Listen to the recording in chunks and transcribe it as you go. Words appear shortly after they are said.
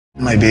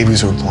My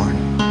babies were born.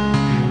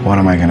 What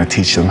am I going to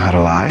teach them how to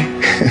lie?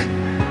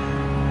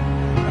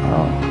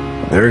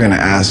 They're going to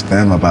ask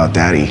them about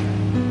daddy.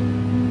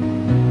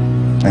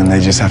 And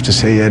they just have to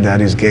say, yeah,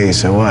 daddy's gay,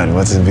 so what?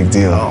 What's the big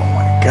deal? Oh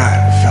my God,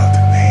 it felt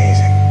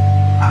amazing.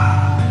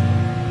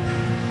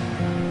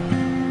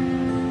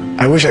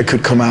 I wish I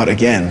could come out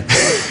again.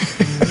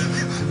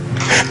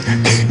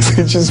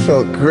 It just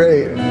felt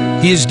great.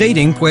 He is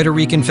dating Puerto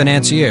Rican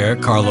financier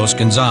Carlos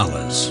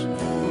Gonzalez.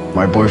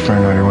 My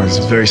boyfriend was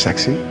very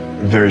sexy,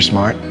 very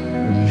smart,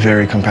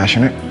 very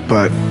compassionate,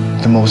 but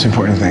the most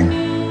important thing,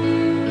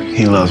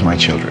 he loves my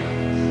children.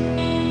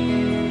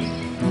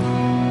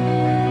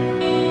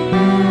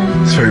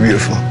 It's very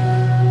beautiful.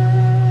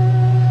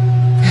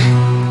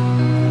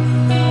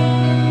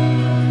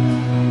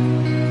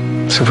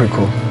 Super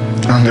cool.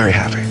 I'm very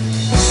happy.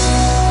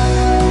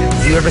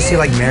 Do you ever see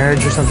like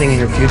marriage or something in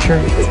your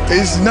future?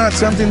 It's not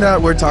something that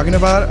we're talking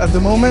about at the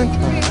moment,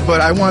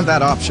 but I want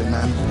that option,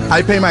 man.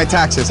 I pay my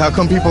taxes. How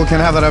come people can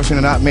have that option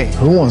and not me?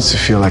 Who wants to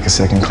feel like a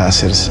second-class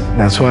citizen?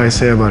 That's why I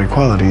say about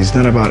equality. It's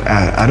not about,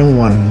 I don't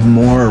want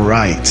more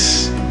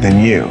rights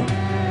than you.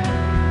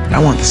 I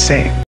want the same.